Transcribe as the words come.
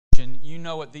generation, you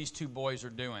know what these two boys are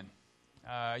doing.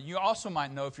 You also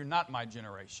might know if you're not my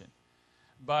generation.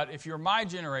 But if you're my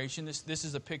generation, this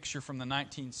is a picture from the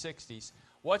 1960s.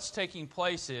 What's taking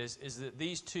place is that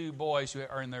these two boys who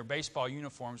are in their baseball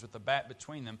uniforms with the bat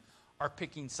between them are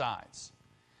picking sides.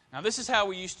 Now, this is how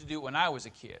we used to do it when I was a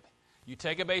kid. You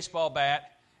take a baseball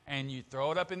bat and you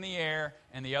throw it up in the air,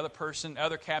 and the other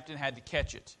captain had to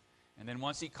catch it. And then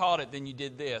once he caught it, then you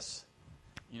did this,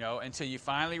 until you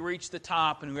finally reached the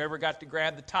top, and whoever got to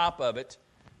grab the top of it,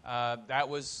 that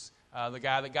was the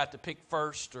guy that got to pick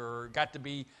first, or got to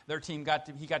be their team.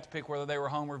 He got to pick whether they were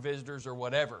home or visitors or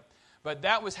whatever. But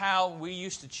that was how we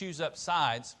used to choose up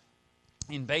sides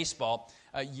in baseball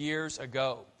years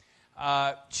ago.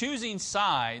 Choosing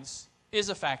sides is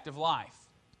a fact of life.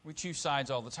 We choose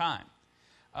sides all the time.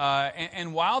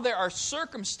 And while there are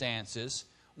circumstances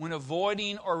when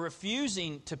avoiding or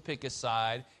refusing to pick a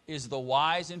side is the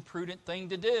wise and prudent thing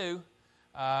to do,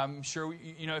 I'm sure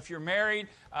if you're married,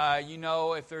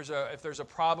 if there's a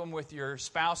problem with your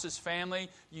spouse's family,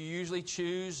 you usually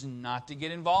choose not to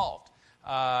get involved.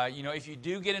 If you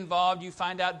do get involved, you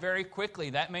find out very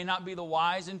quickly that may not be the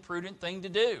wise and prudent thing to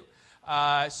do.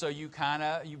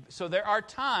 So there are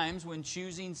times when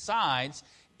choosing sides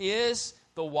is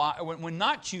when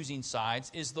not choosing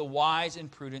sides is the wise and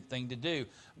prudent thing to do.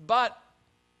 But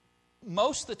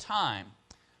most of the time,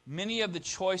 many of the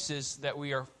choices that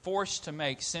we are forced to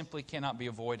make simply cannot be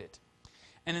avoided.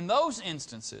 And in those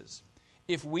instances,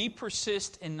 if we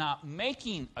persist in not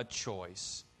making a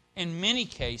choice, in many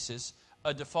cases,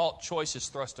 a default choice is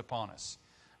thrust upon us.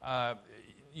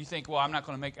 You think, well, I'm not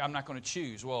going to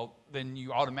choose. Well, then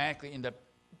you automatically end up,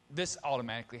 this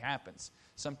automatically happens.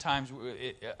 Sometimes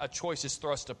a choice is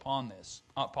thrust upon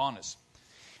us.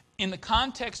 In the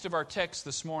context of our text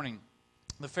this morning,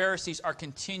 the Pharisees are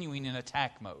continuing in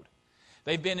attack mode.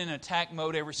 They've been in attack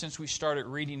mode ever since we started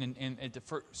reading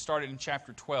started in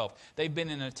chapter 12. They've been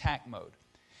in attack mode.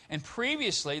 And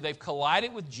previously, they've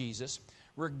collided with Jesus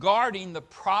regarding the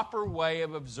proper way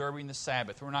of observing the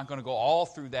Sabbath. We're not going to go all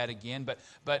through that again,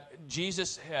 but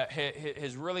Jesus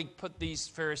has really put these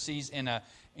Pharisees in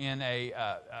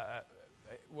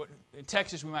what in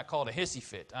Texas we might call it a hissy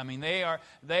fit. I mean, they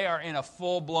are in a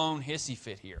full-blown hissy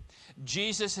fit here.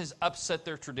 Jesus has upset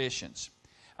their traditions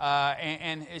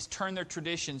and has turned their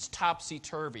traditions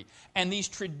topsy-turvy. And these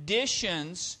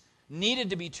traditions needed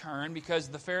to be turned because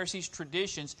the Pharisees'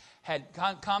 traditions had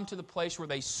come to the place where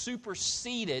they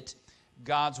superseded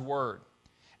God's Word.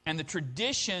 And the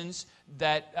traditions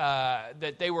that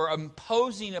they were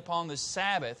imposing upon the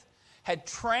Sabbath had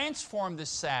transformed the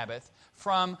Sabbath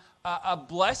from a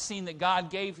blessing that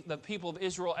God gave the people of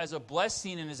Israel as a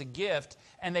blessing and as a gift,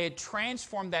 and they had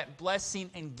transformed that blessing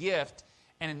and gift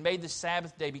and had made the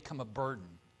Sabbath day become a burden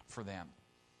for them.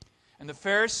 And the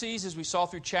Pharisees, as we saw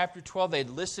through chapter 12, they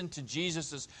had listened to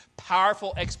Jesus'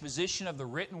 powerful exposition of the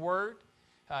written word.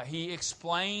 He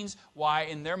explains why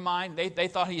in their mind they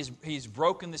thought he's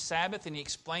broken the Sabbath, and he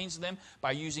explains to them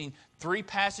by using 3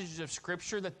 passages of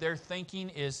Scripture that their thinking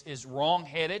is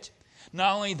wrong-headed.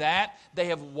 Not only that, they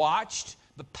have watched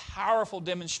the powerful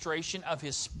demonstration of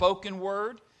his spoken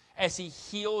word as he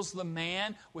heals the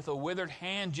man with a withered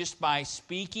hand just by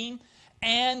speaking,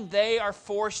 and they are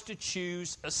forced to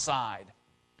choose a side.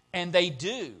 And they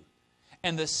do.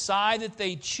 And the side that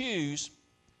they choose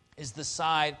is the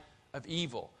side of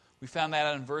evil. We found that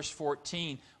out in verse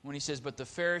 14 when he says, "But the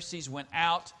Pharisees went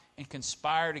out and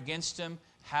conspired against him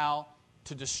how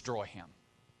to destroy him."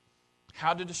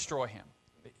 How to destroy him.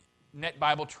 Net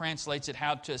Bible translates it,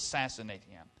 how to assassinate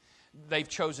him. They've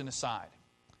chosen a side.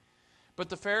 But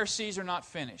the Pharisees are not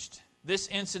finished. This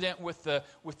incident with the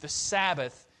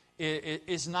Sabbath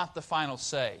is not the final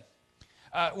say.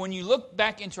 When you look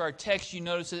back into our text, you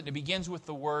notice that it begins with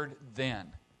the word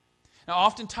 "then." Now,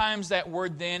 oftentimes that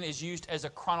word "then" is used as a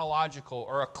chronological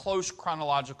or a close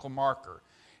chronological marker.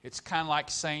 It's kind of like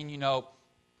saying,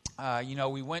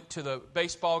 we went to the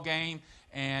baseball game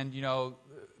and,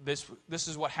 this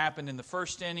is what happened in the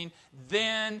first inning.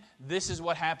 Then this is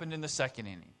what happened in the second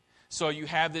inning. So you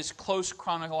have this close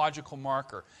chronological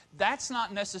marker. That's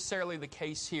not necessarily the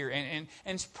case here, and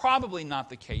it's probably not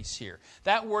the case here.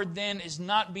 That word "then" is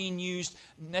not being used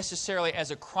necessarily as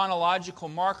a chronological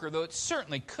marker, though it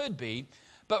certainly could be,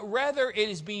 but rather it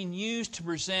is being used to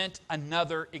present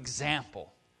another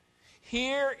example.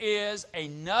 Here is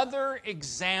another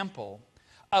example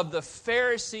of the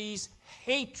Pharisees'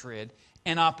 hatred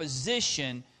and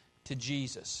opposition to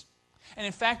Jesus. And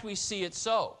in fact, we see it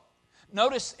so.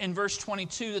 Notice in verse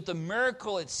 22 that the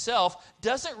miracle itself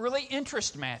doesn't really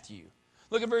interest Matthew.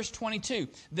 Look at verse 22.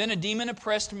 "Then a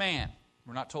demon-oppressed man,"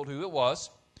 we're not told who it was,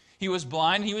 "he was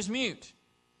blind and he was mute."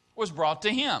 was brought to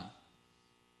him,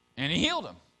 and he healed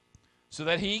him, so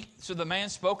the man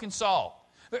spoke and saw.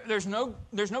 There's no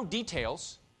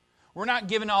details. We're not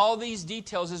given all these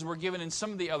details as we're given in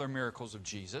some of the other miracles of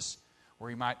Jesus, where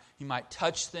he might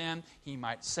touch them, he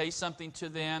might say something to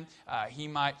them, he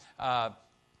might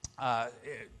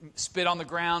spit on the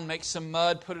ground, make some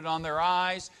mud, put it on their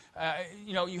eyes.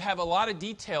 You have a lot of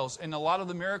details in a lot of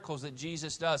the miracles that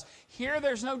Jesus does. Here,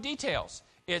 there's no details.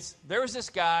 There was this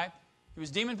guy, he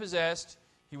was demon-possessed,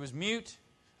 he was mute,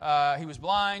 he was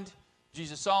blind,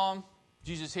 Jesus saw him,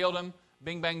 Jesus healed him,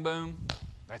 bing, bang, boom.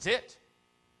 That's it.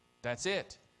 That's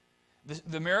it.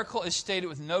 The miracle is stated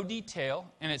with no detail,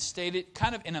 and it's stated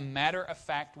kind of in a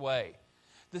matter-of-fact way.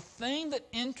 The thing that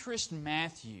interests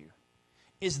Matthew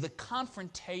is the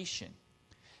confrontation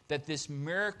that this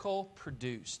miracle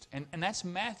produced. And that's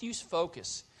Matthew's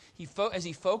focus. As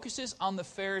he focuses on the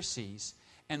Pharisees,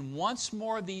 and once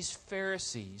more these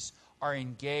Pharisees are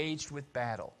engaged with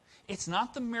battle. It's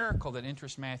not the miracle that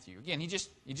interests Matthew. Again, he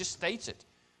just states it.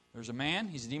 There's a man,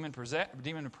 he's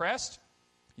demon-oppressed,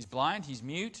 he's blind, he's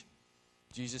mute.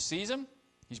 Jesus sees him,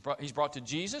 he's brought to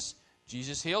Jesus,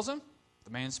 Jesus heals him,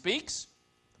 the man speaks,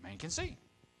 the man can see.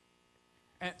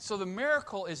 And so the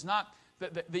miracle is not,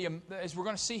 as we're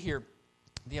going to see here,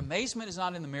 the amazement is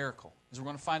not in the miracle, as we're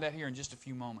going to find out here in just a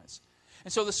few moments.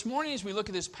 And so this morning as we look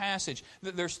at this passage,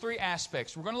 there's three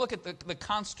aspects. We're going to look at the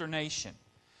consternation,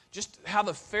 just how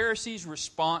the Pharisees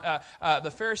respond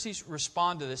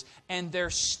to this, and their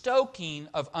stoking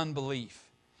of unbelief.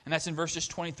 And that's in verses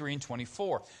 23 and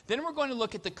 24. Then we're going to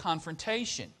look at the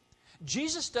confrontation.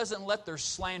 Jesus doesn't let their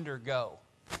slander go.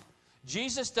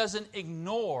 Jesus doesn't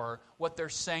ignore what they're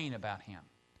saying about him.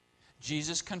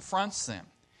 Jesus confronts them.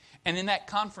 And in that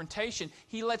confrontation,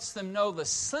 he lets them know the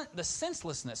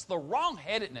senselessness, the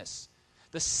wrong-headedness,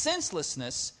 the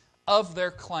senselessness of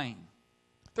their claim.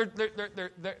 They're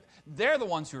the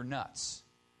ones who are nuts.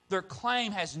 Their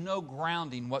claim has no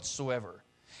grounding whatsoever.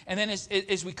 And then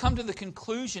as we come to the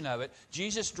conclusion of it,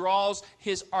 Jesus draws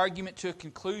his argument to a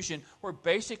conclusion where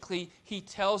basically he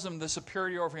tells them the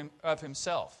superiority of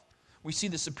himself. We see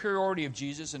the superiority of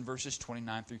Jesus in verses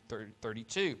 29 through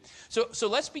 32. So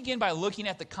let's begin by looking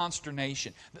at the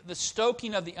consternation, the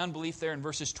stoking of the unbelief there in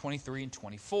verses 23 and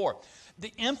 24.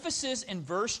 The emphasis in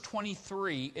verse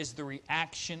 23 is the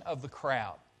reaction of the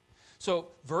crowd. So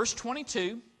verse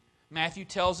 22, Matthew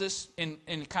tells us in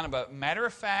kind of a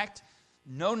matter-of-fact,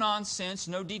 no nonsense,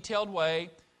 no detailed way.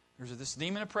 There's this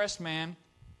demon-oppressed man.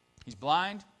 He's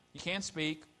blind. He can't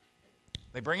speak.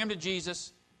 They bring him to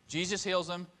Jesus. Jesus heals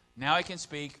him. Now he can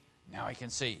speak. Now he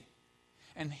can see.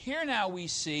 And here now we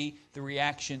see the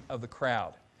reaction of the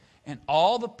crowd. And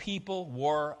all the people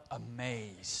were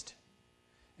amazed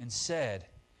and said,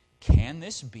 "Can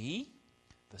this be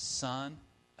the Son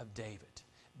of David?"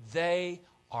 They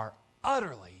are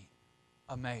utterly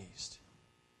amazed.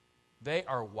 They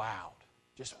are wowed.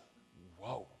 Just,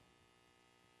 whoa.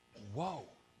 Whoa.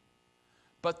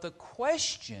 But the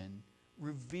question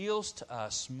reveals to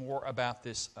us more about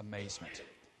this amazement.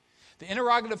 The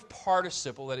interrogative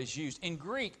participle that is used. In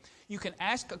Greek, you can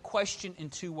ask a question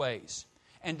in two ways.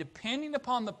 And depending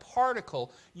upon the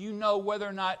particle, you know whether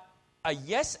or not a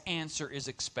yes answer is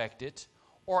expected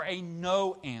or a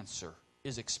no answer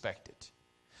is expected.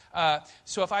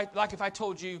 So if I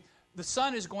told you, the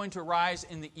sun is going to rise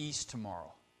in the east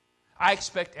tomorrow, I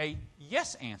expect a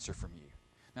yes answer from you.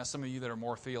 Now, some of you that are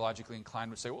more theologically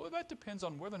inclined would say, well, that depends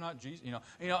on whether or not Jesus,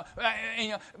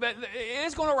 but it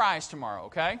is going to rise tomorrow,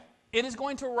 okay? It is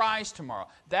going to rise tomorrow.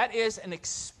 That is an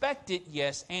expected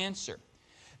yes answer.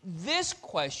 This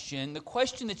question, the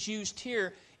question that's used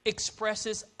here,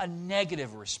 expresses a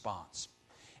negative response.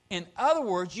 In other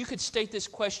words, you could state this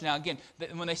question. Now, again,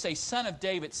 when they say Son of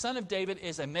David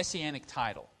is a messianic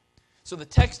title. So the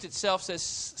text itself says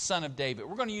Son of David.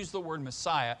 We're going to use the word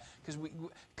Messiah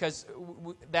because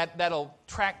that'll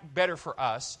track better for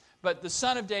us. But the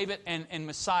Son of David and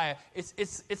Messiah, it's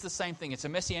the same thing. It's a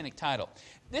messianic title.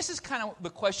 This is kind of the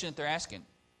question that they're asking.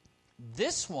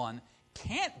 This one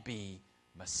can't be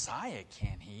Messiah,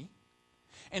 can he?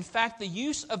 In fact, the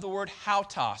use of the word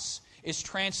hautos is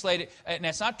translated, and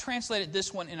it's not translated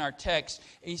this one in our text.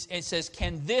 It says,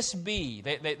 can this be?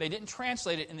 They didn't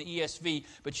translate it in the ESV,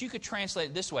 but you could translate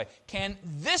it this way. Can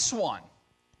this one,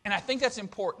 and I think that's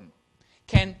important,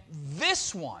 can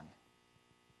this one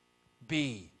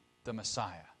be the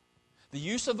Messiah? The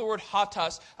use of the word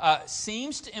hautos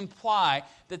seems to imply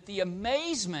that the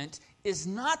amazement is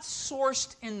not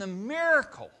sourced in the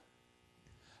miracle,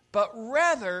 but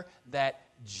rather that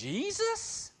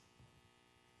Jesus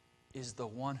is the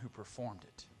one who performed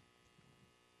it.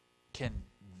 Can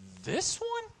this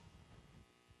one?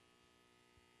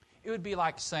 it would be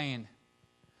like saying,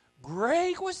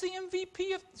 Greg was the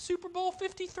MVP of Super Bowl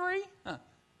 53?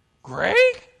 Greg?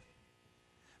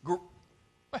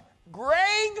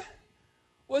 Greg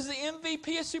was the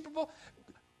MVP of Super Bowl?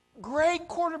 Greg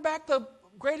quarterbacked the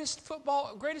greatest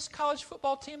college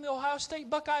football team, the Ohio State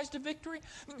Buckeyes, to victory?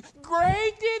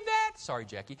 Greg did that? Sorry,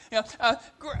 Jackie.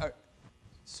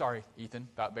 Sorry, Ethan,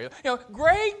 about Baylor.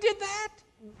 Greg did that?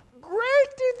 Greg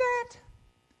did that?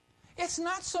 It's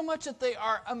not so much that they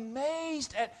are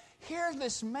amazed at, here's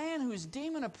this man who's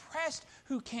demon oppressed,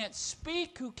 who can't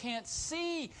speak, who can't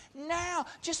see. Now,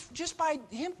 just by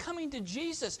him coming to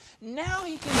Jesus, now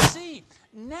he can see.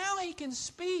 Now he can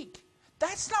speak.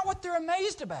 That's not what they're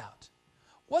amazed about.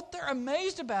 What they're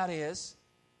amazed about is,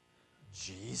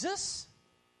 Jesus?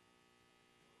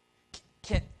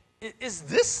 Is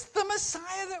this the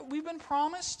Messiah that we've been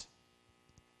promised?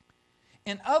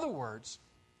 In other words,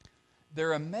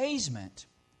 their amazement,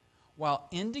 while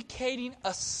indicating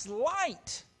a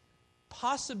slight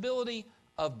possibility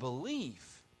of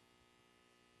belief,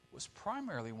 was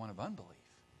primarily one of unbelief.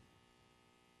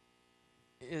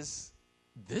 Is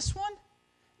this one?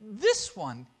 This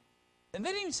one, and they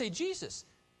didn't even say Jesus,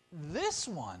 this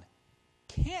one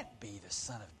can't be the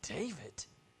son of David,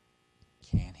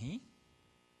 can he?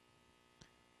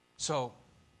 So,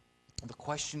 the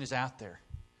question is out there.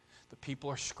 The people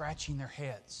are scratching their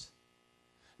heads.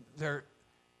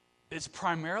 It's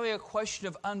primarily a question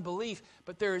of unbelief,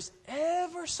 but there is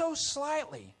ever so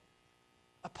slightly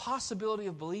a possibility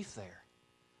of belief there.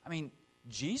 I mean,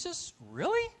 Jesus,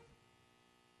 really?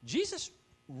 Jesus,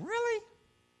 really?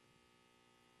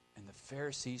 And the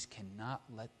Pharisees cannot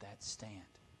let that stand.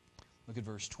 Look at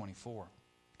verse 24.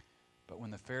 But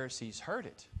when the Pharisees heard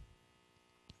it,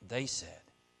 they said,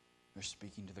 they're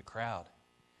speaking to the crowd,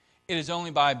 it is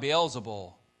only by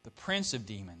Beelzebul, the prince of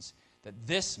demons, that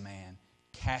this man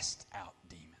casts out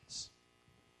demons.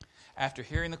 After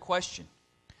hearing the question,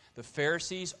 the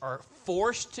Pharisees are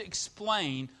forced to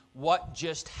explain what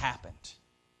just happened.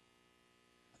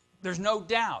 There's no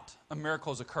doubt a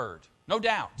miracle has occurred. No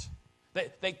doubt.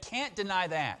 They can't deny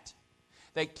that.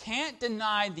 They can't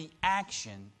deny the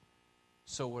action,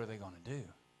 so what are they going to do?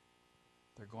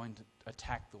 They're going to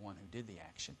attack the one who did the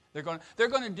action. They're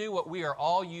going to do what we are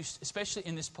all used to, especially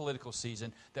in this political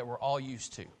season, that we're all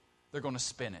used to. They're going to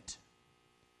spin it.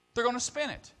 They're going to spin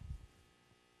it.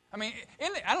 I mean,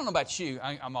 I don't know about you.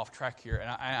 I'm off track here, and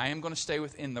I am going to stay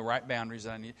within the right boundaries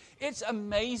that I need. It's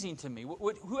amazing to me,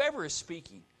 whoever is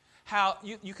speaking, how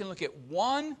you can look at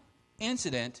one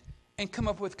incident and come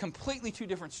up with completely two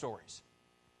different stories.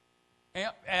 And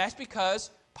that's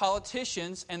because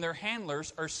politicians and their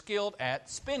handlers are skilled at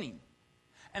spinning.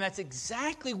 And that's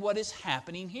exactly what is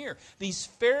happening here. These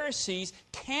Pharisees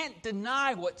can't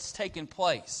deny what's taken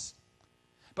place.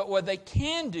 But what they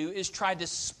can do is try to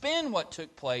spin what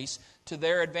took place to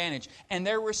their advantage. And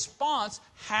their response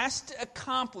has to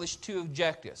accomplish two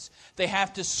objectives. They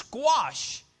have to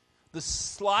squash the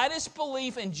slightest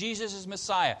belief in Jesus as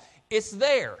Messiah. It's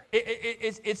there.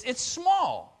 It's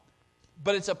small,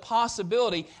 but it's a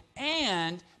possibility.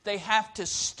 And they have to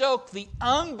stoke the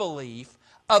unbelief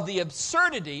of the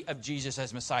absurdity of Jesus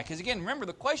as Messiah. Because again, remember,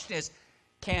 the question is,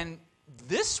 can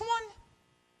this one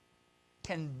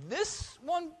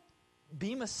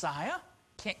be Messiah?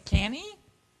 Can he?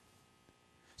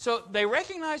 So they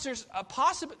recognize there's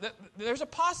a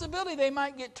possibility they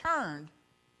might get turned,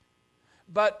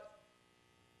 but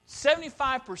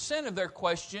 75% of their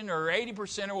question, or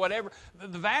 80% or whatever,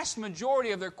 the vast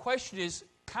majority of their question is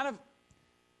kind of,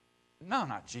 no,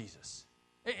 not Jesus.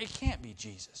 It can't be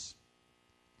Jesus.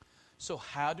 So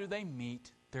how do they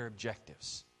meet their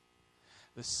objectives?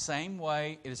 The same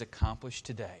way it is accomplished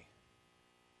today.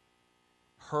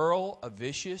 Hurl a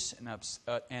vicious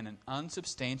and an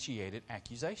unsubstantiated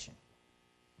accusation.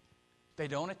 They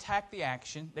don't attack the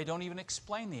action. They don't even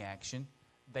explain the action.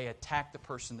 They attack the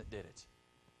person that did it.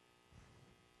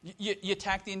 You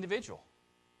attack the individual.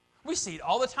 We see it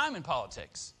all the time in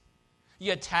politics.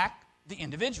 You attack the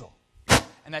individual.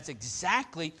 And that's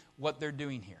exactly what they're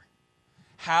doing here.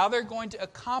 How they're going to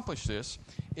accomplish this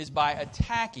is by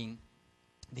attacking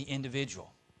the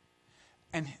individual.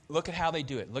 And look at how they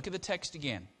do it. Look at the text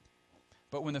again.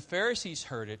 But when the Pharisees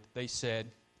heard it, they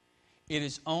said, it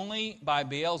is only by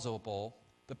Beelzebul,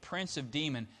 the prince of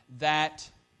demons, that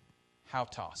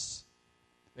Hautos.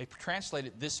 They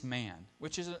translated this man,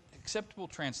 which is an acceptable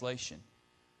translation.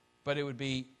 But it would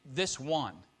be this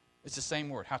one. It's the same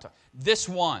word, Hautos. This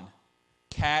one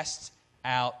casts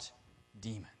out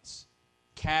demons.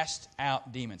 Cast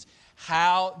out demons.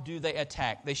 How do they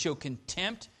attack? They show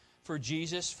contempt for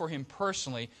Jesus, for him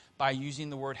personally, by using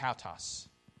the word Hautos.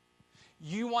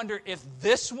 you wonder if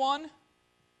this one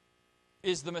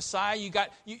is the Messiah.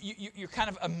 You're kind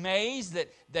of amazed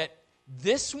that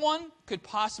this one could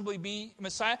possibly be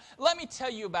Messiah. Let me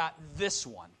tell you about this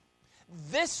one.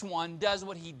 This one does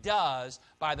what he does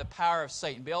by the power of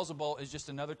Satan. Beelzebul is just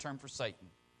another term for Satan.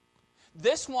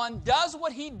 This one does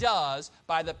what he does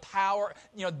by the power.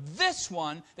 This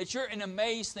one that you're in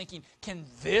amaze thinking, can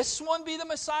this one be the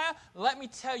Messiah? Let me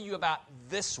tell you about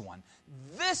this one.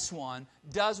 This one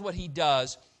does what he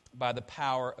does by the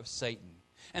power of Satan.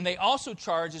 And they also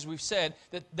charge, as we've said,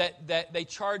 that they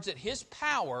charge that his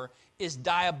power is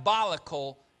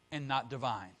diabolical and not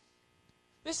divine.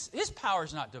 His power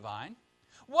is not divine.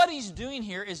 What he's doing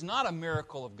here is not a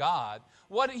miracle of God.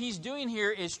 What he's doing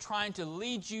here is trying to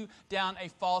lead you down a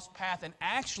false path. And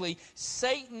actually,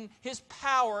 Satan, his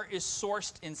power is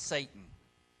sourced in Satan.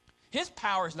 His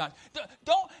power is not.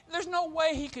 There's no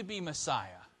way he could be Messiah.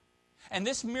 And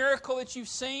this miracle that you've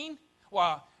seen,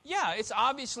 well, yeah, it's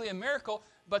obviously a miracle,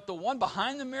 but the one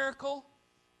behind the miracle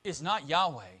is not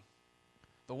Yahweh.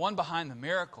 The one behind the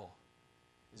miracle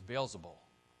is Beelzebul.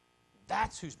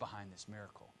 That's who's behind this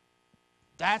miracle.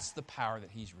 That's the power that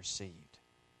he's received.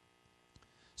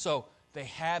 So they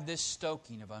have this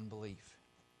stoking of unbelief.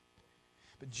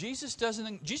 But Jesus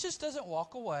doesn't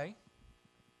walk away.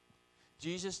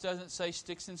 Jesus doesn't say,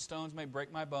 sticks and stones may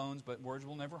break my bones, but words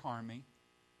will never harm me.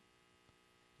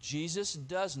 Jesus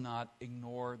does not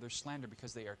ignore their slander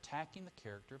because they are attacking the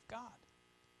character of God.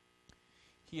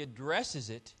 He addresses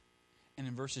it, and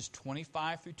in verses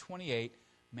 25 through 28,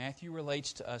 Matthew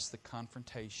relates to us the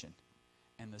confrontation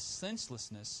and the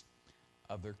senselessness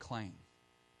of their claim.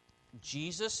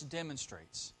 Jesus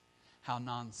demonstrates how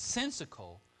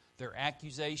nonsensical their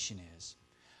accusation is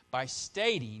by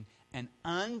stating an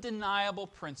undeniable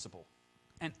principle,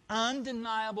 and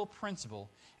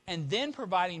then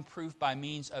providing proof by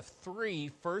means of 3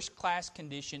 first-class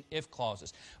condition if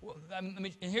clauses. And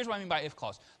here's what I mean by if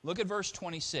clause. Look at verse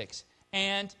 26.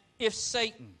 And if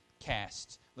Satan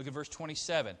casts. Look at verse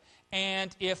 27.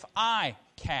 And if I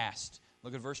cast.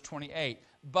 Look at verse 28.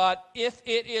 But if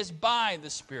it is by the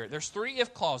Spirit. There's 3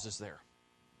 if clauses there.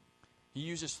 He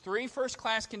uses 3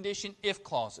 first-class condition if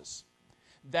clauses.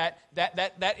 That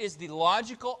is the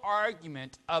logical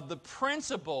argument of the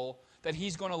principle that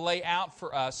he's going to lay out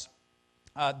for us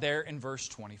there in verse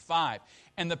 25.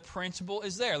 And the principle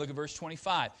is there. Look at verse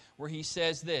 25, where he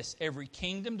says this: every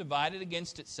kingdom divided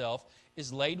against itself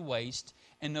is laid waste,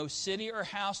 and no city or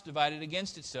house divided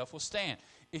against itself will stand.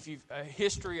 If you've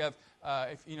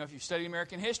if you've studied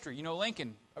American history,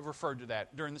 Lincoln referred to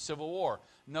that during the Civil War.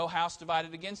 No house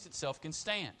divided against itself can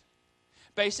stand.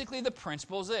 Basically, the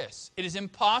principle is this: it is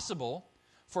impossible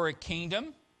for a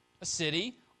kingdom, a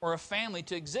city, or a family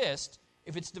to exist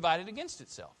if it's divided against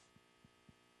itself.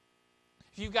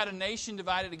 If you've got a nation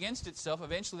divided against itself,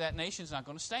 eventually that nation's not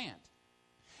going to stand.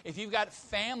 If you've got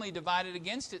family divided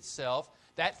against itself,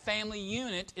 that family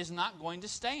unit is not going to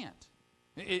stand.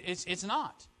 It's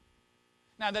not.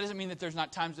 Now, that doesn't mean that there's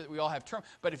not times that we all have turmoil,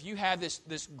 but if you have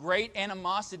this great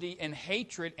animosity and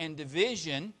hatred and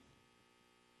division,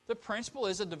 the principle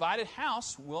is a divided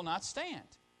house will not stand.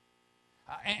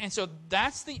 And so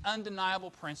that's the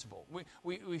undeniable principle.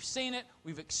 We've seen it.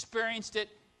 We've experienced it.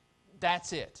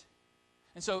 That's it.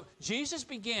 And so Jesus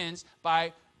begins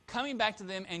by coming back to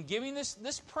them and giving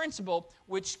this principle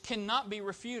which cannot be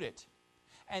refuted.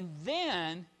 And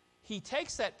then he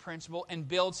takes that principle and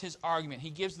builds his argument. He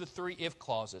gives the 3 if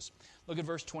clauses. Look at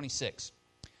verse 26.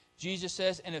 Jesus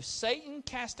says, and if Satan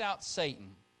cast out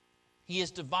Satan, he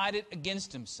is divided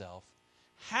against himself.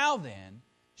 How then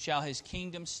shall his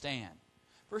kingdom stand?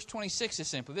 Verse 26 is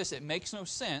simply this: it makes no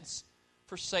sense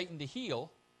for Satan to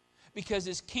heal because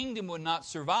his kingdom would not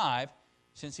survive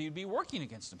since he would be working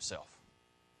against himself.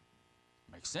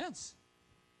 Makes sense.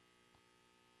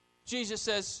 Jesus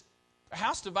says, a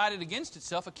house divided against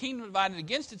itself, a kingdom divided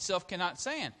against itself cannot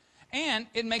stand. And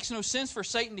it makes no sense for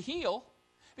Satan to heal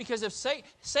because if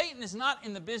Satan is not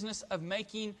in the business of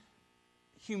making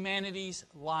humanity's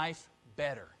life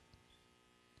better.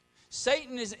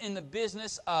 Satan is in the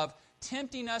business of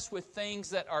tempting us with things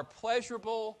that are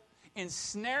pleasurable,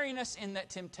 ensnaring us in that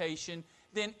temptation,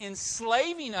 then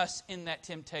enslaving us in that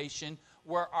temptation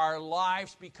where our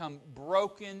lives become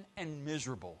broken and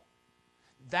miserable.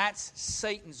 That's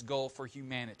Satan's goal for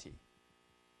humanity.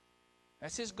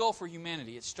 That's his goal for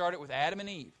humanity. It started with Adam and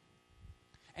Eve.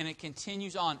 And it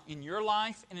continues on in your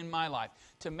life and in my life.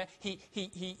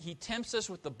 He tempts us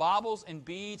with the baubles and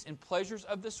beads and pleasures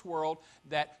of this world,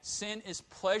 that sin is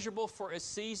pleasurable for a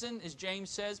season, as James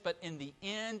says, but in the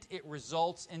end it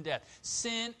results in death.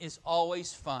 Sin is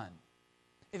always fun.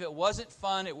 If it wasn't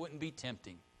fun, it wouldn't be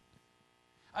tempting.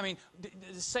 I mean,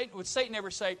 would Satan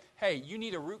ever say, hey, you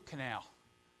need a root canal?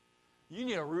 You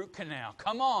need a root canal.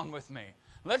 Come on with me.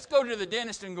 Let's go to the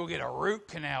dentist and go get a root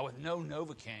canal with no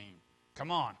Novocaine.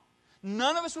 Come on.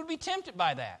 None of us would be tempted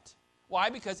by that. Why?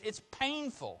 Because it's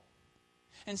painful.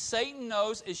 And Satan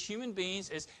knows as human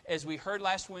beings, as we heard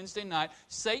last Wednesday night,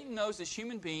 Satan knows as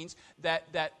human beings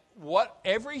that what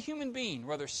every human being,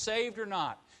 whether saved or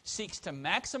not, seeks to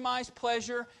maximize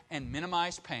pleasure and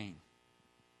minimize pain.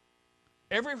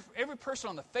 Every person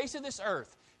on the face of this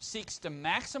earth seeks to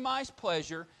maximize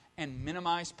pleasure and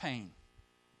minimize pain.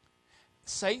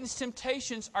 Satan's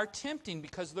temptations are tempting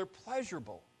because they're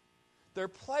pleasurable. They're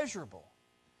pleasurable.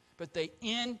 But they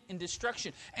end in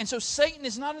destruction. And so Satan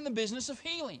is not in the business of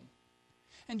healing.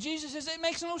 And Jesus says, it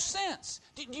makes no sense.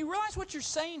 Do you realize what you're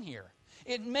saying here?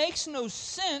 It makes no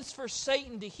sense for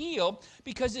Satan to heal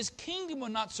because his kingdom will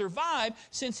not survive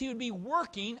since he would be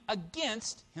working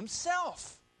against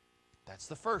himself. That's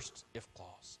the first if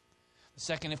clause. The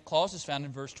second if clause is found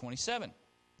in verse 27.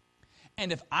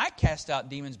 And if I cast out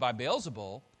demons by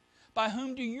Beelzebul, by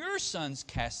whom do your sons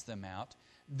cast them out?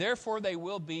 Therefore they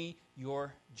will be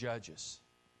your judges.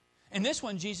 In this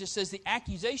one, Jesus says the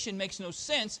accusation makes no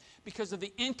sense because of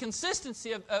the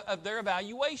inconsistency of their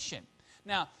evaluation.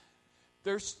 Now,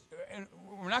 we're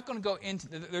not going to go into,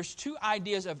 there's two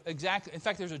ideas of exactly, in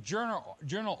fact, there's a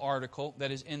journal article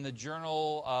that is in the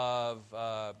Journal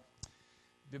of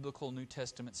Biblical New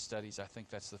Testament Studies, I think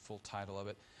that's the full title of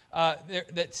it,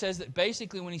 that says that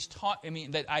basically when he's taught,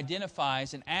 that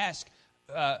identifies and asks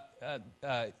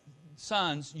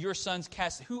sons, your sons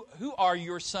cast, who are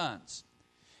your sons?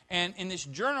 And in this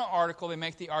journal article, they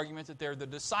make the argument that they're the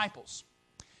disciples.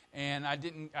 And I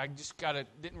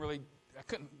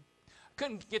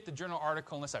couldn't get the journal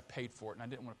article unless I paid for it, and I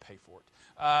didn't want to pay for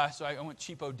it. So I went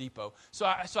cheapo depot. So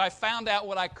I found out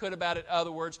what I could about it,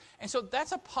 other words. And so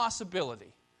that's a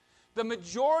possibility. The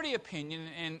majority opinion,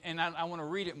 and I want to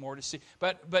read it more to see,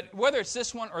 but whether it's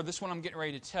this one or this one I'm getting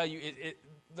ready to tell you,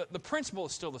 the principle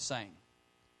is still the same.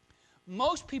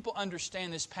 Most people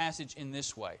understand this passage in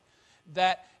this way,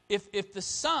 that if the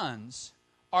sons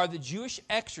are the Jewish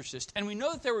exorcists, and we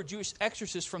know that there were Jewish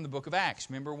exorcists from the book of Acts.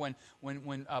 Remember when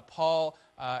Paul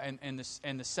and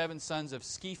the 7 sons of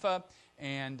Sceva,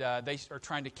 and they are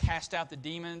trying to cast out the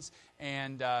demons,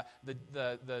 and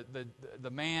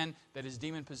the man that is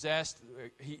demon possessed,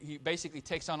 he basically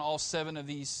takes on all 7 of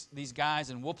these guys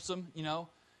and whoops them.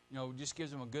 Just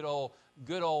gives them a good old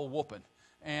whooping.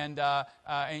 And the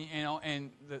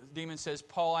demon says,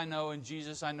 Paul I know and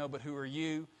Jesus I know, but who are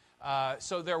you?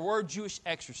 So there were Jewish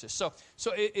exorcists. So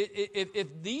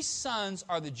if these sons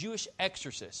are the Jewish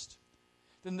exorcists,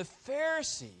 then the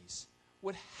Pharisees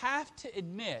would have to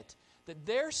admit that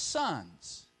their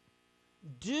sons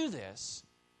do this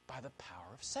by the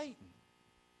power of Satan.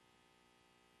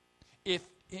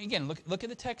 Again, look at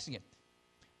the text again.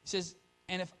 It says,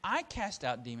 and if I cast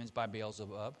out demons by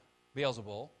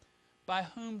Beelzebul, by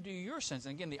whom do your sons?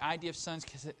 And again, the idea of sons,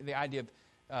 the idea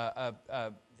of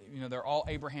they're all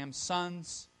Abraham's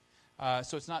sons.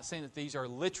 So it's not saying that these are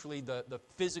literally the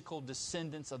physical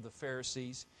descendants of the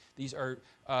Pharisees. These are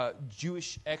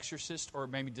Jewish exorcists or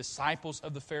maybe disciples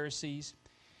of the Pharisees.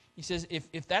 He says,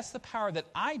 if that's the power that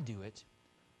I do it,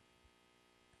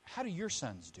 how do your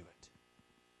sons do it?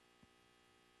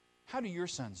 How do your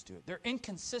sons do it? They're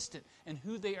inconsistent in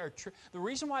who they are. The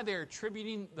reason why they're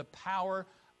attributing the power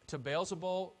to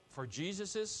Beelzebul for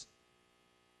Jesus'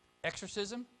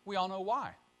 exorcism, we all know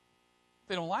why.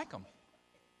 They don't like him.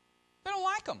 They don't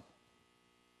like him.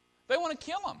 They want to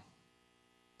kill him.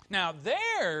 Now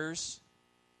theirs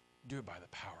do it by the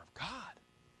power of God.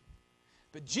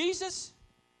 But Jesus,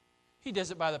 he does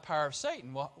it by the power of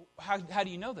Satan. Well, how do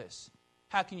you know this?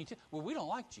 How can you tell? Well, we don't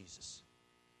like Jesus.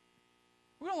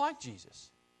 We don't like Jesus.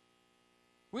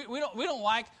 We don't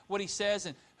like what he says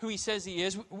and who he says he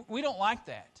is. We don't like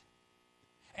that.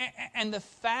 And the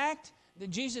fact that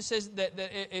Jesus says that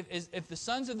if the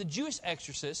sons of the Jewish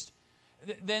exorcist,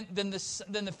 then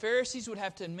the Pharisees would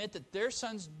have to admit that their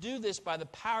sons do this by the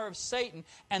power of Satan,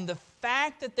 and the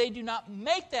fact that they do not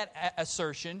make that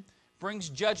assertion brings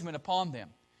judgment upon them.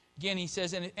 Again, he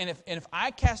says, and if I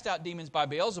cast out demons by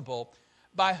Beelzebul,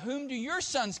 by whom do your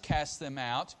sons cast them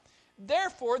out?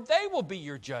 Therefore, they will be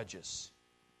your judges.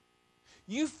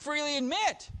 You freely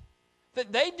admit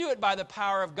that they do it by the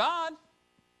power of God.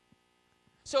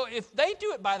 So if they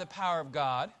do it by the power of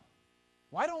God,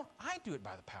 why don't I do it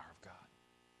by the power of God?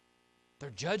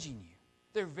 They're judging you.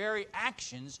 Their very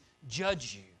actions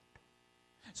judge you.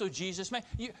 So Jesus,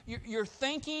 your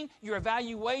thinking, your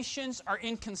evaluations are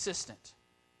inconsistent.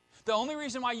 The only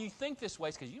reason why you think this way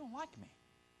is because you don't like me.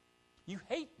 You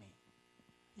hate me.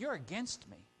 you're against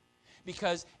me.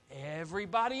 Because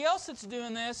everybody else that's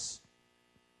doing this,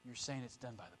 you're saying it's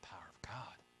done by the power of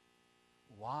God.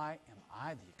 Why am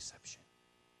I the exception?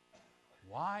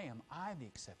 Why am I the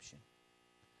exception?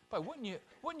 But wouldn't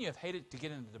you have hated to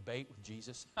get in a debate with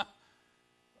Jesus? I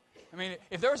mean,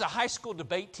 if there was a high school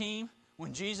debate team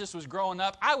when Jesus was growing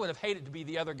up, I would have hated to be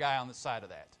the other guy on the side of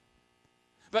that.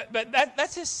 But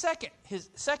that's his second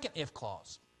if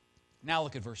clause. Now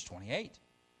look at verse 28.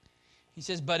 He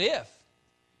says, "But if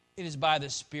it is by the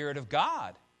Spirit of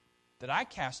God that I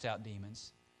cast out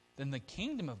demons, then the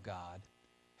kingdom of God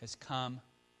has come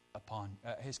upon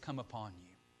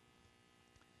you."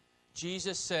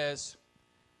 Jesus says,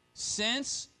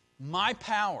 since my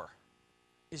power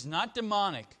is not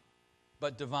demonic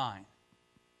but divine,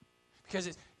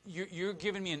 because you're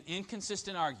giving me an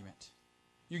inconsistent argument.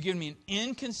 You're giving me an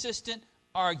inconsistent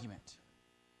argument.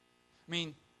 I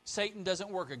mean, Satan doesn't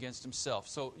work against himself,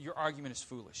 so your argument is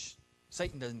foolish.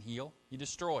 Satan doesn't heal, he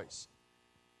destroys.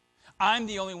 I'm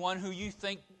the only one who you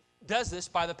think does this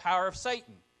by the power of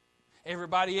Satan.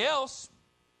 Everybody else,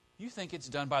 you think it's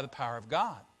done by the power of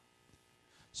God.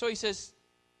 So he says,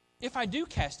 if I do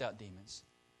cast out demons,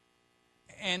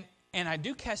 and I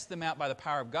do cast them out by the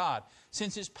power of God,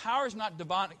 since his power is not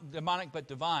demonic but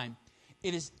divine,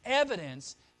 it is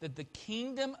evidence that the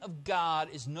kingdom of God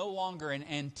is no longer an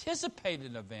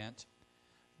anticipated event,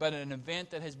 but an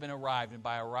event that has been arrived. And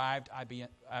by arrived,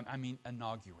 I mean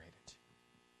inaugurated.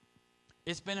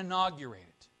 It's been inaugurated.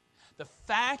 The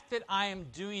fact that I am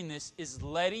doing this is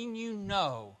letting you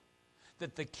know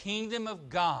that the kingdom of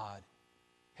God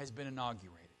has been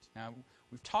inaugurated. Now,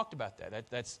 we've talked about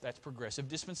that. That's progressive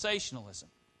dispensationalism.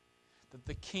 That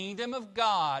the kingdom of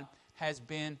God has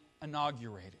been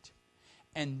inaugurated.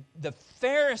 And the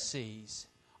Pharisees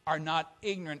are not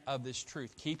ignorant of this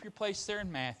truth. Keep your place there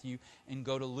in Matthew and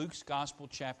go to Luke's Gospel,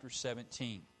 chapter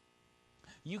 17.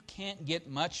 You can't get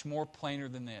much more plainer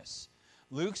than this.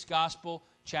 Luke's Gospel,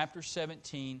 chapter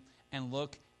 17, and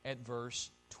look at verse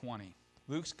 20.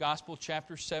 Luke's Gospel,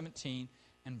 chapter 17,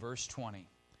 and verse 20.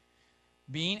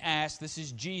 Being asked, this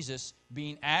is Jesus,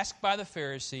 being asked by the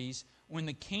Pharisees, when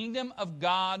the kingdom of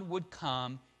God would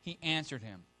come, he answered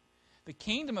him, "The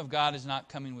kingdom of God is not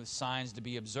coming with signs to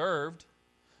be observed,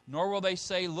 nor will they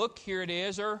say, 'Look, here it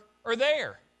is,' or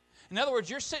 'there.'" In other words,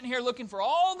 you're sitting here looking for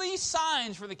all these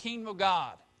signs for the kingdom of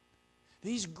God.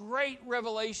 These great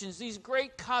revelations, these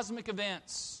great cosmic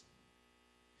events.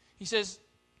 He says,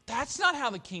 that's not how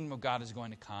the kingdom of God is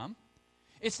going to come.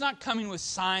 It's not coming with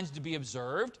signs to be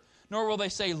observed, nor will they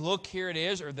say, "Look, here it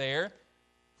is," or "there."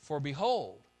 For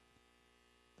behold,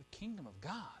 the kingdom of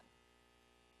God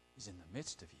is in the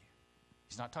midst of you.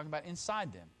 He's not talking about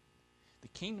inside them. The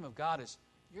kingdom of God is,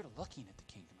 you're looking at the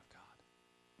kingdom of God.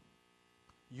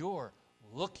 You're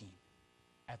looking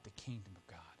at the kingdom of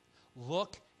God.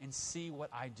 Look and see what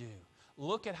I do.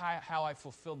 Look at how I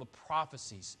fulfill the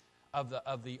prophecies of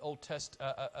the Old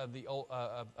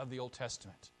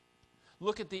Testament.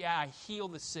 Look at I heal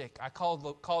the sick. I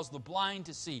cause the blind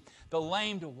to see, the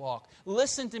lame to walk.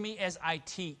 Listen to me as I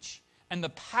teach and the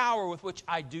power with which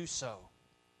I do so.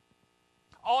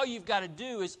 All you've got to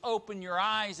do is open your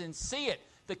eyes and see it.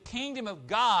 The kingdom of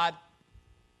God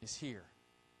is here.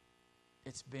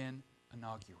 It's been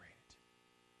inaugurated.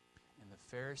 And the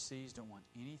Pharisees don't want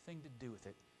anything to do with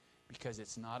it because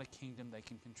it's not a kingdom they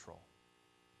can control.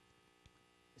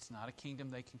 It's not a kingdom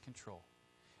they can control.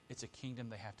 It's a kingdom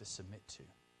they have to submit to.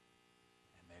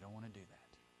 And they don't want to do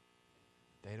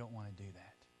that. They don't want to do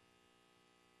that.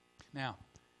 Now,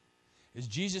 as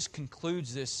Jesus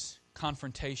concludes this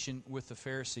confrontation with the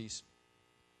Pharisees,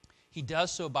 he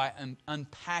does so by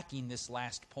unpacking this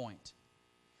last point.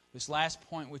 This last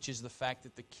point, which is the fact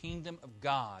that the kingdom of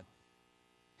God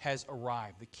has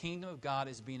arrived. The kingdom of God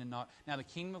is being inaugurated. Now, the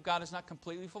kingdom of God is not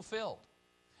completely fulfilled.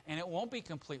 And it won't be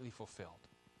completely fulfilled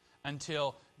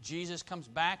until Jesus comes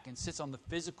back and sits on the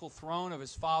physical throne of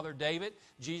his father David.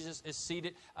 Jesus is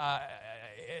seated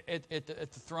at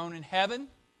the throne in heaven.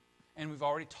 And we've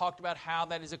already talked about how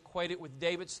that is equated with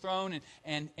David's throne,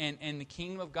 and the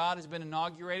kingdom of God has been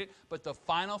inaugurated. But the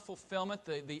final fulfillment,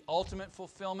 the ultimate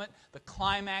fulfillment, the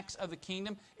climax of the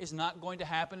kingdom is not going to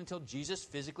happen until Jesus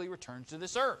physically returns to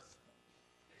this earth.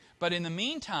 But in the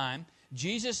meantime,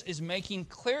 Jesus is making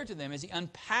clear to them as he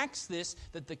unpacks this,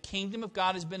 that the kingdom of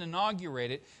God has been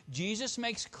inaugurated. Jesus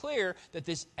makes clear that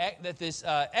this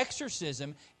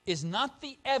exorcism is not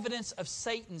the evidence of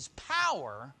Satan's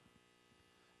power,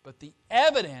 but the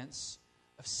evidence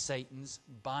of Satan's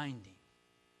binding.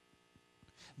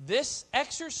 This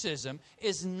exorcism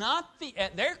is not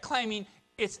they're claiming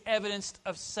it's evidence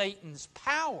of Satan's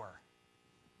power.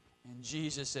 And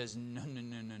Jesus says,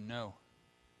 no.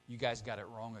 you guys got it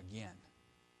wrong again.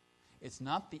 It's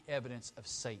not the evidence of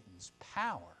Satan's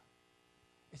power.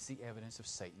 It's the evidence of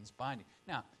Satan's binding.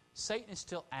 Now, Satan is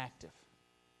still active.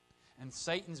 And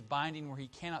Satan's binding where he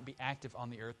cannot be active on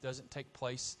the earth doesn't take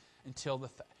place until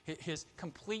his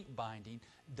complete binding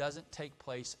doesn't take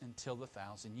place until the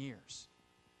 1,000 years.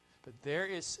 But there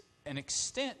is an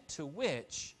extent to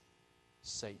which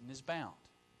Satan is bound.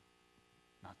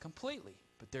 Not completely,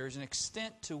 but there is an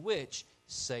extent to which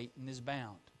Satan is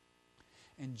bound.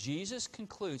 And Jesus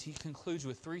concludes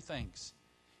with three things.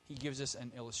 He gives us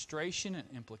an illustration, an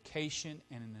implication,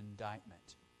 and an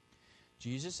indictment.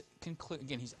 Jesus concludes,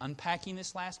 again, he's unpacking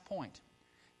this last point.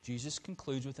 Jesus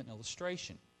concludes with an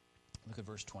illustration. Look at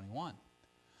verse 21.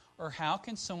 Or how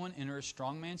can someone enter a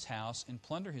strong man's house and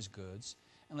plunder his goods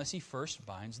unless he first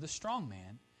binds the strong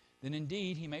man? Then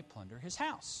indeed he may plunder his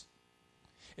house.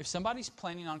 If somebody's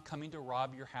planning on coming to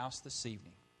rob your house this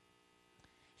evening,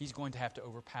 he's going to have to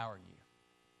overpower you.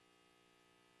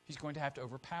 He's going to have to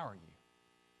overpower you.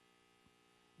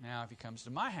 Now, if he comes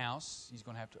to my house, he's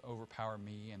going to have to overpower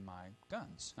me and my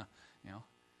guns. You know,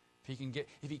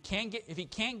 if he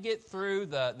can't get through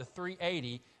the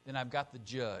 380, then I've got the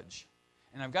judge,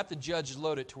 and I've got the judge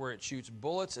loaded to where it shoots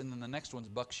bullets, and then the next one's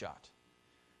buckshot.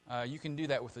 You can do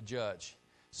that with the judge.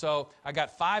 So I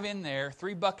got 5 in there,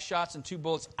 3 buckshots and 2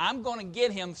 bullets. I'm going to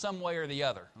get him some way or the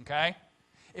other. Okay,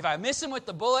 if I miss him with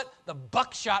the bullet, the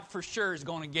buckshot for sure is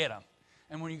going to get him.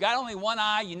 And when you got only one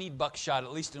eye, you need buckshot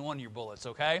at least in one of your bullets,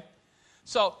 okay?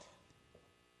 So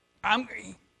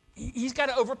he's got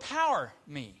to overpower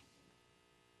me.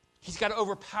 He's got to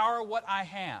overpower what I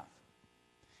have.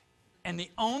 And the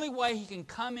only way he can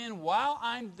come in while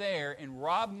I'm there and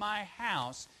rob my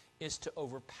house is to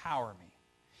overpower me.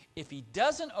 If he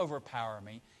doesn't overpower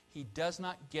me, he does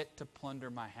not get to plunder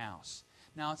my house.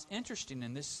 Now, it's interesting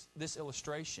in this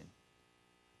illustration.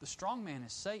 The strong man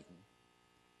is Satan.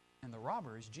 And the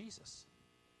robber is Jesus.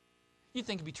 You'd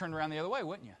think it'd be turned around the other way,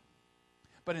 wouldn't you?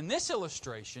 But in this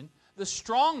illustration, the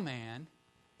strong man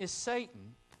is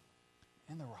Satan,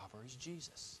 and the robber is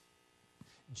Jesus.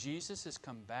 Jesus has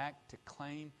come back to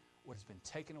claim what has been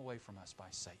taken away from us by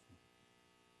Satan.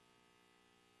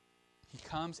 He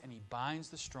comes and he binds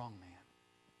the strong man.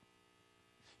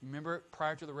 You remember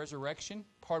prior to the resurrection,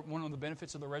 one of the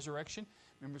benefits of the resurrection?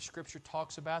 Remember Scripture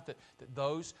talks about that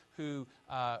those who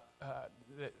that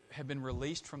have been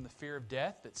released from the fear of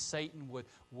death, that Satan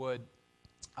would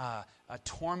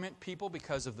torment people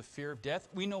because of the fear of death.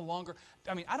 We no longer,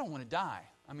 I don't want to die.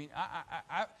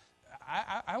 I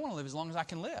want to live as long as I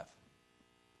can live.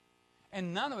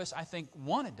 And none of us, I think,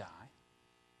 want to die.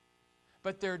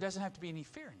 But there doesn't have to be any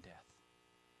fear in death.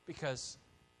 Because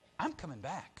I'm coming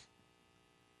back.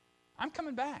 I'm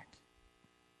coming back.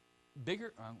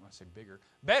 Bigger, I want to say bigger.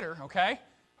 Better, okay?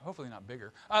 Hopefully not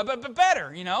bigger. But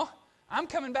better, you know. I'm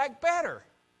coming back better.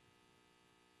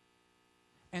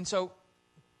 And so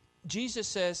Jesus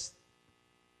says,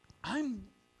 I'm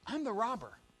the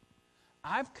robber.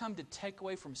 I've come to take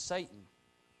away from Satan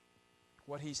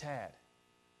what he's had,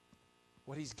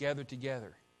 what he's gathered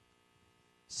together.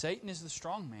 Satan is the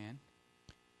strong man,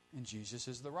 and Jesus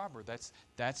is the robber.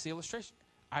 That's the illustration.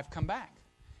 I've come back.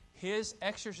 His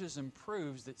exorcism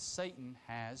proves that Satan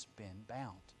has been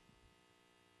bound.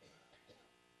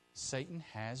 Satan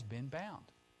has been bound.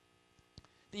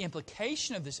 The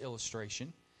implication of this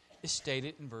illustration is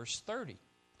stated in verse 30.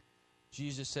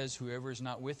 Jesus says, "Whoever is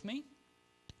not with me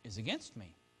is against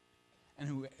me,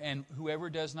 and whoever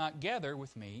does not gather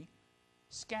with me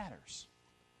scatters."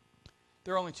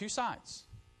 There are only two sides.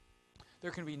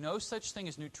 There can be no such thing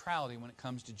as neutrality when it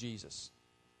comes to Jesus.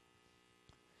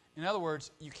 In other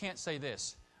words, you can't say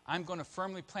this, "I'm going to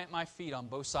firmly plant my feet on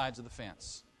both sides of the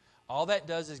fence." All that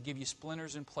does is give you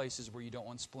splinters in places where you don't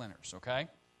want splinters, okay?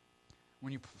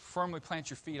 When you firmly plant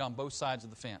your feet on both sides of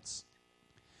the fence.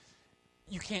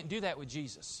 You can't do that with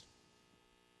Jesus.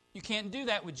 You can't do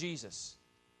that with Jesus.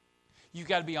 You've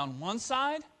got to be on one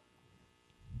side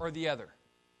or the other.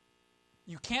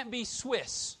 You can't be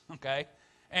Swiss, okay,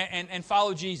 and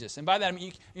follow Jesus. And by that I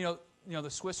mean, you know,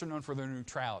 the Swiss are known for their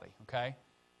neutrality, okay?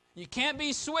 You can't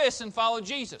be Swiss and follow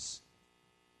Jesus.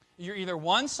 You're either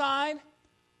one side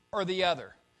or the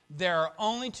other. There are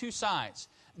only two sides.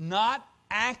 Not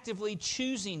actively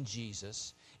choosing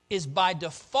Jesus is by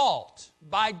default,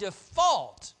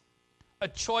 a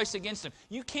choice against him.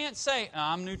 You can't say,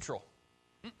 "I'm neutral."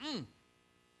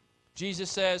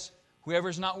 Jesus says,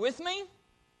 "Whoever's not with me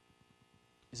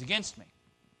is against me."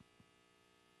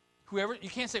 You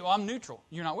can't say, "Well, I'm neutral."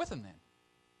 You're not with him then.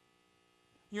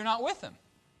 You're not with him.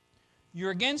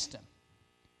 You're against him.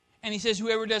 And he says,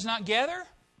 "Whoever does not gather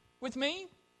with me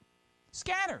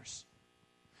scatters."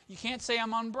 you can't say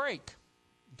I'm on break.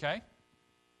 Okay?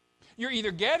 You're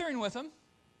either gathering with Him,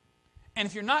 and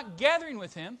if you're not gathering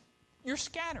with Him, you're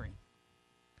scattering.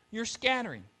 You're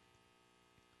scattering.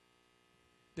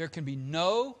 There can be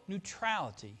no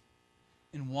neutrality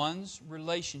in one's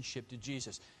relationship to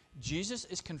Jesus. Jesus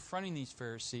is confronting these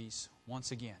Pharisees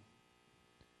once again.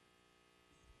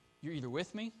 You're either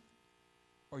with me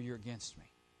or you're against me.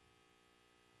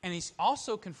 And He's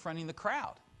also confronting the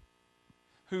crowd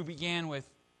who began with,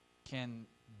 can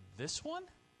this one?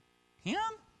 Him?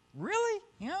 Really?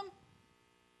 Him?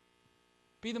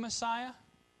 Be the Messiah?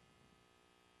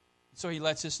 So He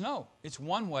lets us know it's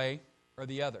one way or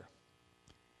the other.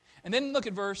 And then look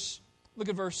at verse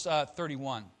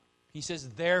 31. He says,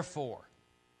 therefore.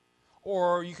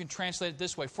 Or you can translate it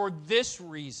this way, for this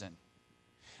reason.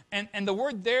 And the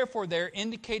word therefore there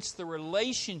indicates the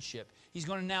relationship. He's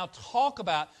going to now talk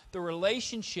about the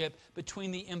relationship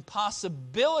between the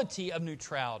impossibility of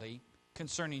neutrality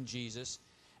concerning Jesus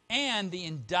and the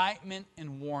indictment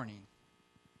and warning.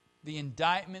 The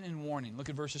indictment and warning. Look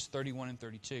at verses 31 and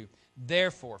 32.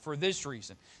 Therefore, for this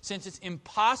reason, since it's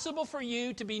impossible for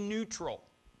you to be neutral,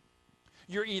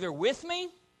 you're either with me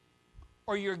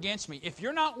or you're against me. If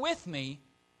you're not with me,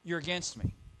 you're against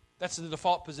me. That's the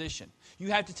default position.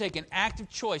 You have to take an active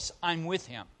choice, I'm with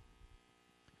Him.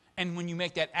 And when you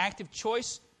make that active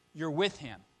choice, you're with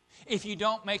Him. If you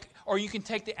don't make, or you can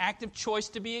take the active choice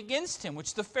to be against Him,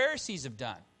 which the Pharisees have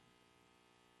done.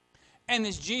 And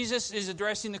as Jesus is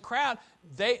addressing the crowd,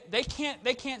 they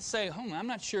can't say, I'm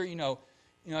not sure,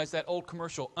 it's that old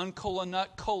commercial, uncola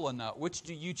nut, cola nut. Which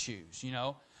do you choose?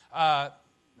 I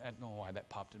don't know why that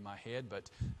popped in my head, but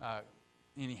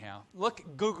anyhow,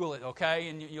 Google it, okay,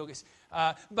 and you'll get.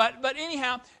 But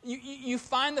anyhow, you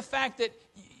find the fact that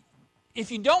if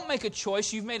you don't make a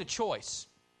choice, you've made a choice.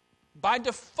 By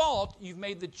default, you've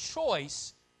made the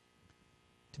choice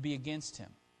to be against Him.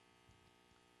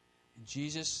 And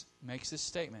Jesus makes this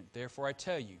statement, therefore I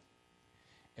tell you,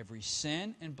 every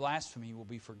sin and blasphemy will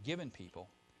be forgiven people,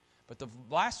 but the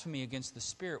blasphemy against the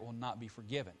Spirit will not be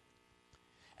forgiven.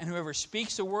 And whoever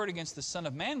speaks a word against the Son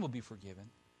of Man will be forgiven,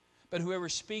 but whoever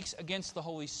speaks against the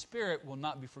Holy Spirit will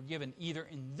not be forgiven, either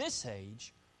in this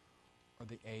age or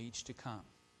the age to come.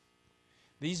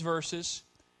 These verses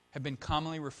have been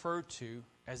commonly referred to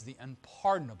as the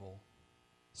unpardonable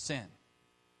sin.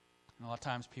 And a lot of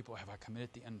times people have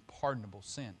committed the unpardonable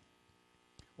sin.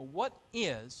 Well, what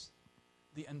is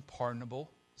the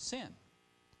unpardonable sin?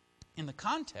 In the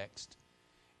context,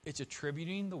 it's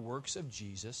attributing the works of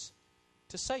Jesus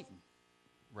to Satan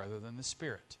rather than the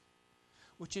Spirit,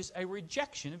 which is a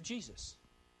rejection of Jesus.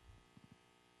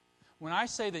 When I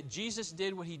say that Jesus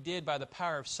did what He did by the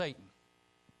power of Satan,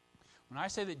 when I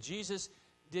say that Jesus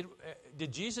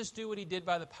did Jesus do what He did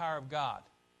by the power of God?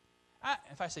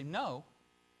 If I say no,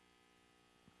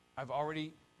 I've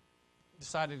already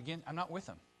decided again, I'm not with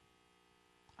Him.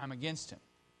 I'm against Him.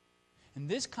 In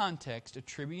this context,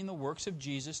 attributing the works of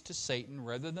Jesus to Satan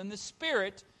rather than the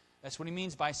Spirit, that's what he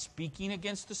means by speaking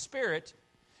against the Spirit,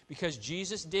 because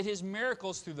Jesus did His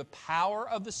miracles through the power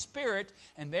of the Spirit,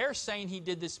 and they're saying He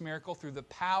did this miracle through the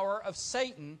power of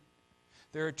Satan.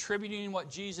 They're attributing what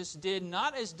Jesus did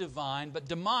not as divine, but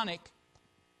demonic,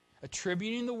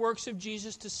 attributing the works of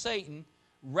Jesus to Satan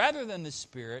rather than the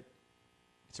Spirit.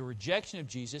 It's a rejection of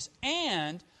Jesus,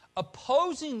 and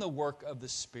opposing the work of the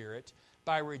Spirit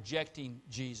by rejecting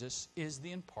Jesus is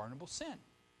the unpardonable sin.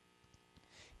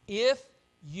 If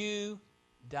you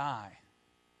die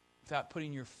without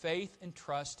putting your faith and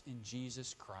trust in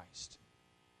Jesus Christ,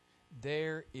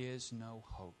 there is no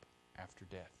hope after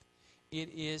death. It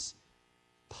is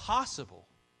possible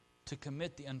to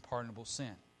commit the unpardonable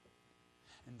sin.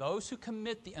 And those who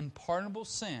commit the unpardonable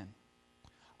sin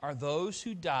are those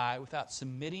who die without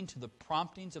submitting to the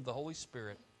promptings of the Holy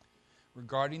Spirit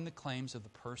regarding the claims of the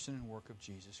person and work of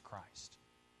Jesus Christ.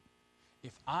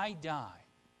 If I die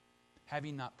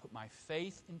having not put my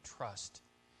faith and trust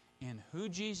in who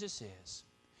Jesus is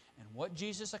and what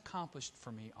Jesus accomplished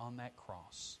for me on that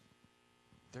cross,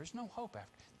 there's no hope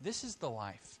after. This is the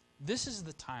life. This is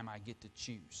the time I get to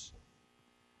choose.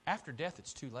 After death,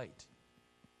 it's too late.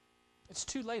 It's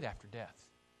too late after death.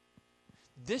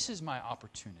 This is my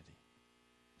opportunity.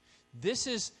 This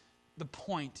is the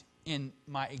point in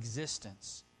my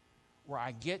existence where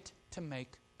I get to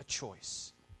make a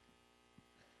choice.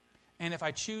 And if I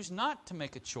choose not to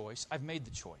make a choice, I've made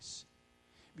the choice.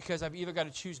 Because I've either got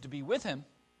to choose to be with Him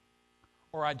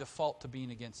or I default to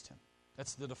being against Him.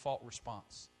 That's the default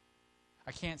response.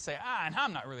 I can't say, and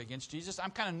I'm not really against Jesus. I'm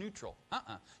kind of neutral.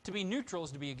 To be neutral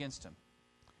is to be against Him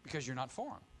because you're not for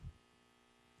Him.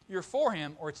 You're for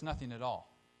Him or it's nothing at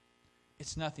all.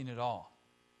 It's nothing at all.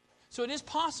 So it is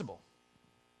possible.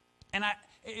 And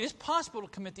it is possible to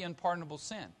commit the unpardonable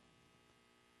sin.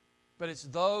 But it's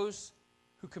those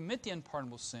who commit the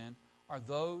unpardonable sin are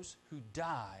those who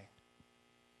die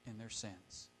in their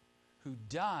sins, who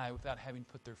die without having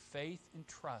put their faith and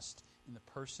trust in the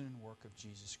person and work of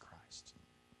Jesus Christ.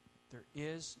 There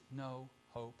is no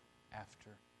hope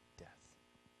after death.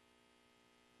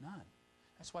 None.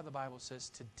 That's why the Bible says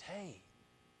today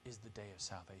is the day of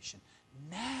salvation.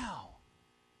 Now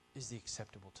is the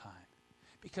acceptable time.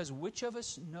 Because which of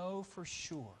us know for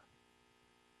sure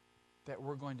that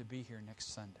we're going to be here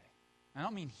next Sunday? I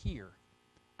don't mean here.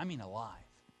 I mean alive.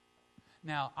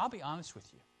 Now, I'll be honest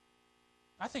with you.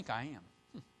 I think I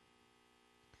am.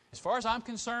 As far as I'm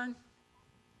concerned,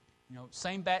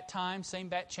 same bat time, same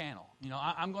bat channel.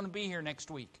 I'm going to be here next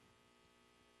week.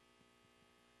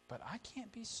 But I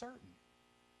can't be certain.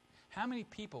 How many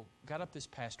people got up this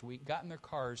past week, got in their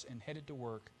cars, and headed to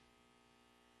work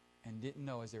and didn't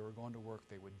know as they were going to work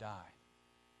they would die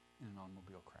in an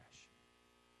automobile crash?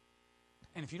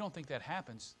 And if you don't think that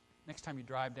happens, next time you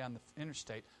drive down the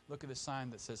interstate, look at the sign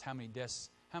that says how many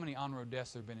on-road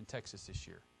deaths there have been in Texas this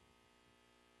year.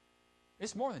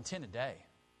 It's more than 10 a day.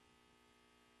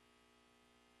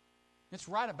 It's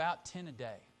right about 10 a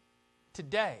day.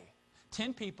 Today,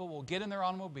 10 people will get in their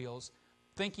automobiles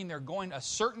thinking they're going a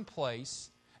certain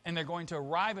place, and they're going to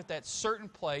arrive at that certain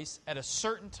place at a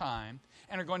certain time,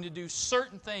 and are going to do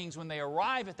certain things when they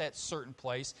arrive at that certain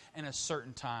place and a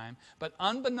certain time. But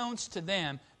unbeknownst to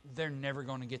them, they're never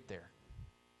going to get there.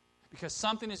 Because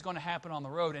something is going to happen on the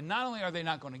road, and not only are they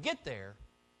not going to get there,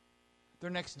 their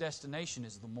next destination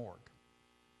is the morgue.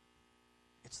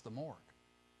 It's the morgue.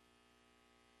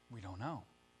 We don't know.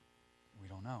 We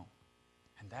don't know.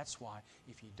 And that's why,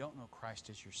 if you don't know Christ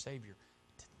as your Savior,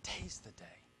 today's the day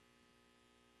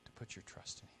to put your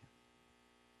trust in Him.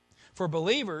 For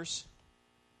believers,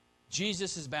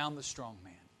 Jesus has bound the strong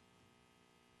man.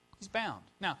 He's bound.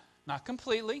 Now, not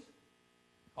completely.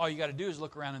 All you got to do is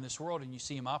look around in this world and you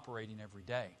see Him operating every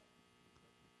day.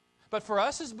 But for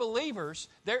us as believers,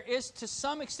 there is to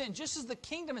some extent, just as the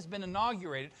kingdom has been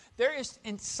inaugurated, there is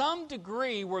in some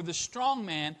degree where the strong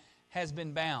man has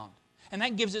been bound. And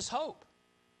that gives us hope.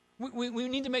 We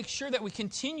need to make sure that we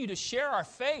continue to share our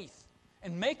faith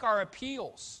and make our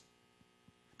appeals,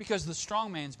 because the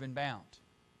strong man's been bound.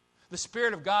 The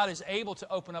Spirit of God is able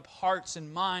to open up hearts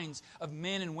and minds of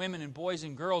men and women and boys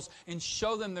and girls and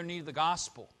show them their need of the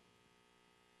gospel.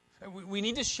 We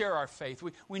need to share our faith.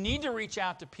 We need to reach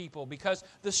out to people, because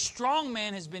the strong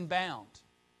man has been bound.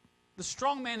 The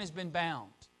strong man has been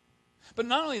bound. But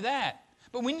not only that,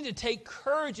 but we need to take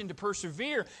courage and to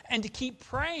persevere and to keep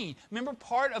praying. Remember,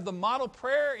 part of the model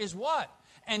prayer is what?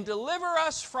 And deliver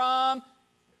us from,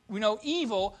 we know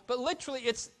evil, but literally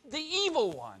it's the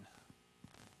evil one.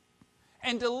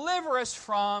 And deliver us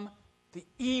from the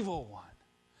evil one.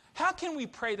 How can we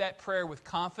pray that prayer with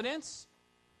confidence?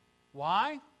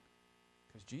 Why?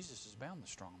 Because Jesus has bound the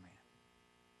strong man.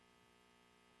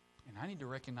 And I need to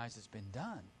recognize it's been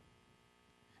done.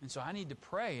 And so I need to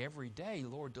pray every day,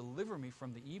 Lord, deliver me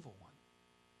from the evil one.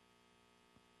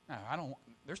 Now,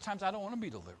 there's times I don't want to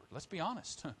be delivered. Let's be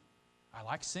honest. I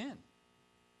like sin.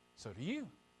 So do you.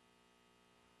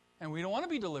 And we don't want to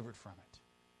be delivered from it.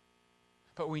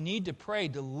 But we need to pray,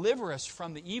 deliver us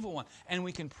from the evil one. And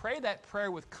we can pray that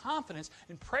prayer with confidence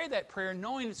and pray that prayer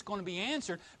knowing it's going to be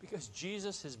answered, because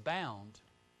Jesus has bound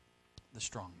the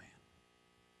strong man.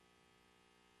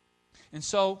 And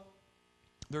so,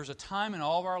 there's a time in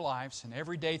all of our lives and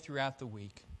every day throughout the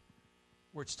week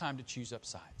where it's time to choose up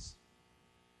sides.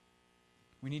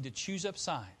 We need to choose up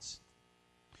sides.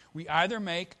 We either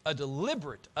make a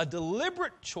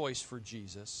deliberate choice for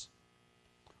Jesus,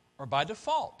 or by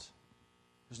default,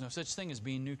 there's no such thing as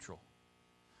being neutral.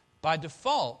 By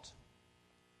default,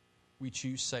 we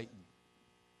choose Satan.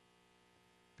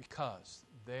 Because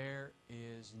there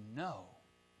is no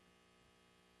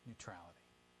neutrality.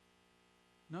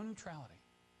 No neutrality.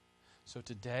 So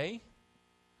today,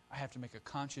 I have to make a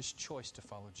conscious choice to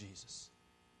follow Jesus.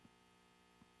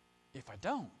 If I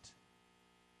don't,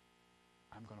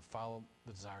 I'm going to follow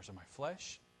the desires of my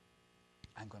flesh.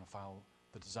 I'm going to follow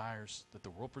the desires that the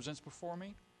world presents before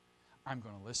me. I'm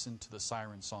going to listen to the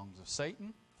siren songs of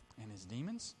Satan and his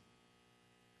demons.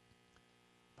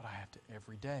 But I have to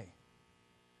every day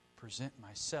present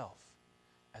myself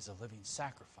as a living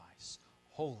sacrifice,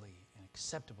 holy and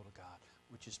acceptable to God,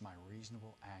 which is my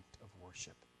reasonable act of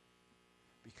worship.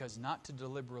 Because not to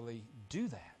deliberately do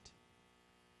that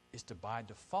is to, by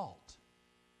default,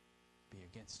 be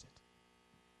against it.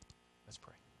 Let's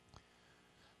pray.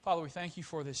 Father, we thank you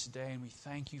for this day, and we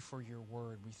thank you for your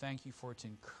word. We thank you for its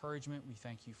encouragement. We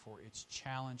thank you for its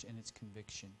challenge and its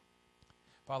conviction.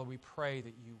 Father, we pray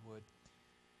that you would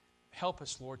help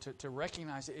us, Lord, to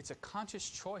recognize that it's a conscious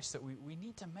choice that we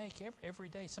need to make every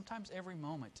day, sometimes every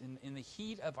moment, in the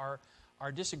heat of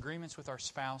our disagreements with our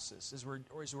spouses, as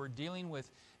we're dealing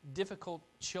with difficult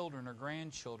children or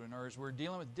grandchildren, or as we're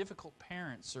dealing with difficult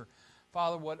parents, or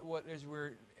Father, as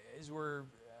we're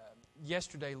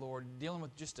yesterday, Lord, dealing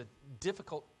with just a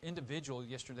difficult individual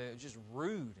yesterday that was just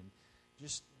rude and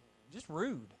just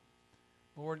rude.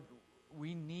 Lord,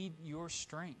 we need your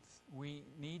strength. We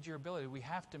need your ability. We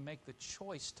have to make the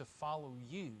choice to follow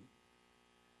you.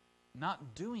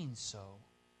 Not doing so,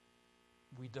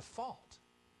 we default.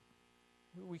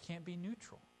 We can't be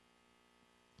neutral.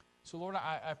 So, Lord,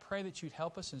 I pray that you'd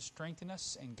help us and strengthen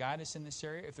us and guide us in this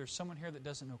area. If there's someone here that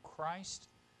doesn't know Christ,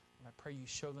 I pray you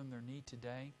show them their need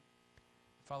today.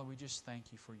 Father, we just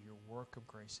thank you for your work of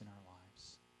grace in our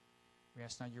lives. We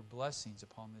ask now your blessings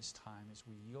upon this time as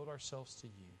we yield ourselves to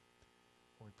you.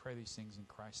 Lord, we pray these things in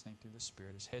Christ's name through the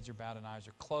Spirit. As heads are bowed and eyes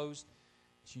are closed,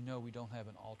 as you know, we don't have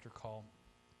an altar call,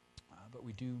 but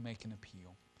we do make an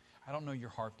appeal. I don't know your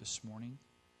heart this morning,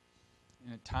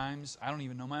 and at times I don't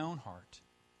even know my own heart.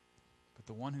 But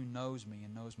the one who knows me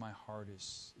and knows my heart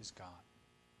is God.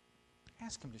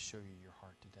 Ask him to show you your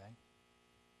heart today.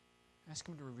 Ask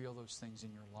him to reveal those things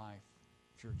in your life,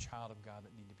 if you're a child of God,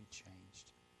 that need to be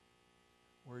changed.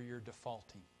 Where you're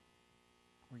defaulting,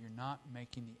 where you're not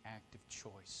making the active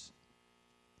choice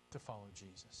to follow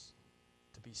Jesus,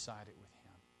 to be sided with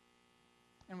him.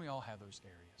 And we all have those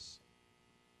areas.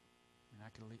 And I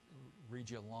could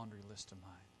read you a laundry list of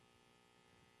mine.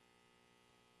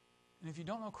 And if you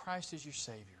don't know Christ as your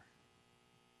Savior,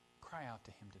 cry out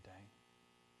to him today.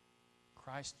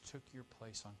 Christ took your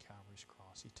place on Calvary's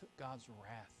cross. He took God's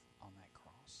wrath on that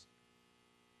cross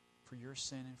for your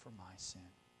sin and for my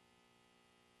sin.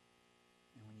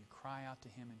 And when you cry out to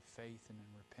him in faith and in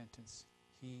repentance,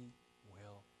 he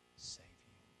will save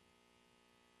you.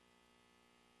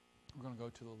 We're going to go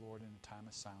to the Lord in a time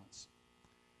of silence.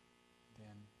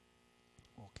 Then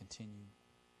we'll continue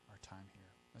our time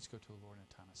here. Let's go to the Lord in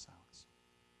a time of silence.